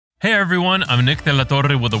Hey everyone, I'm Nick De La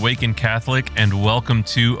Torre with Awaken Catholic, and welcome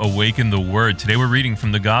to Awaken the Word. Today we're reading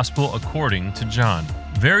from the Gospel according to John.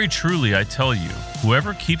 Very truly I tell you,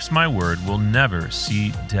 whoever keeps my word will never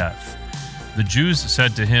see death. The Jews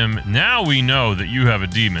said to him, "Now we know that you have a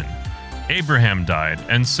demon. Abraham died,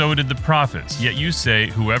 and so did the prophets, yet you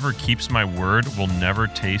say, whoever keeps my word will never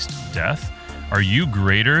taste death? Are you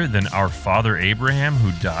greater than our father Abraham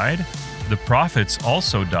who died? The prophets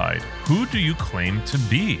also died. Who do you claim to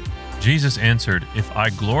be?" Jesus answered, "If I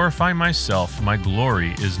glorify myself, my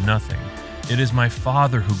glory is nothing. It is my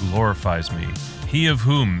Father who glorifies me, he of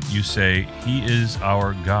whom you say he is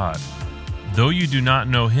our God. Though you do not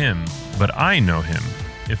know him, but I know him.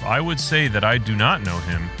 If I would say that I do not know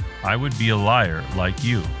him, I would be a liar like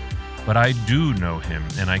you. But I do know him,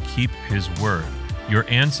 and I keep his word. Your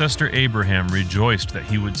ancestor Abraham rejoiced that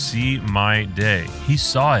he would see my day. He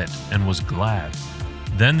saw it and was glad."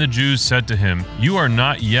 Then the Jews said to him, "You are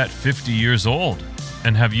not yet 50 years old,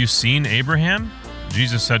 and have you seen Abraham?"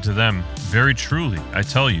 Jesus said to them, "Very truly, I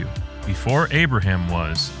tell you, before Abraham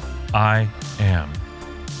was, I am."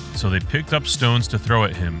 So they picked up stones to throw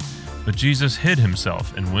at him, but Jesus hid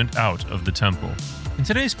himself and went out of the temple. In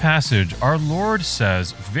today's passage, our Lord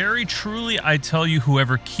says, "Very truly I tell you,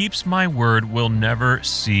 whoever keeps my word will never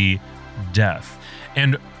see death."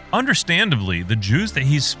 And understandably, the Jews that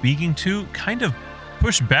he's speaking to kind of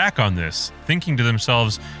push back on this, thinking to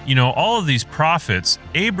themselves, all of these prophets,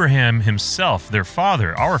 Abraham himself, their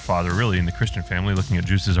father, our father really in the Christian family, looking at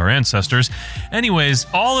Jews as our ancestors. Anyways,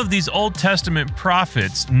 all of these Old Testament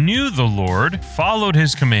prophets knew the Lord, followed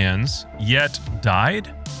his commands, yet died?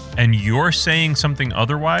 And you're saying something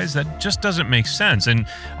otherwise? That just doesn't make sense. And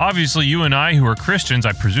obviously you and I who are Christians,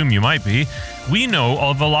 I presume you might be, we know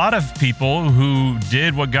of a lot of people who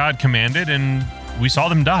did what God commanded and we saw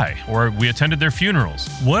them die, or we attended their funerals.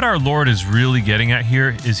 What our Lord is really getting at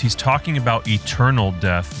here is he's talking about eternal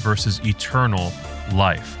death versus eternal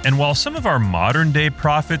life. And while some of our modern day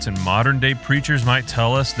prophets and modern day preachers might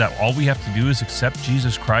tell us that all we have to do is accept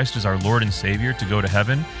Jesus Christ as our Lord and Savior to go to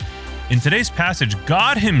heaven, in today's passage,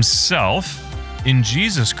 God himself in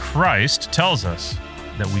Jesus Christ tells us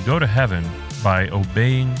that we go to heaven by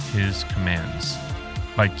obeying his commands,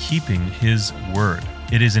 by keeping his word.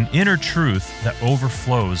 It is an inner truth that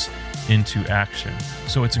overflows into action.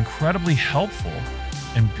 So it's incredibly helpful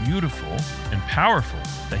and beautiful and powerful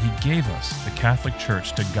that he gave us the Catholic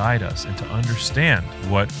Church to guide us and to understand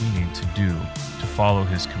what we need to do to follow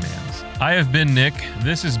his commands. I have been Nick.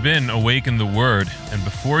 This has been Awaken the Word. And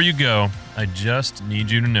before you go, I just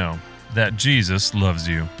need you to know that Jesus loves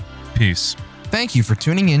you. Peace. Thank you for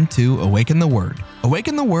tuning in to Awaken the Word.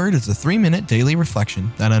 Awaken the Word is a 3-minute daily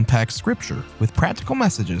reflection that unpacks scripture with practical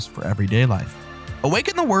messages for everyday life.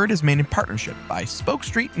 Awaken the Word is made in partnership by Spoke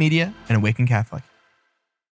Street Media and Awaken Catholic.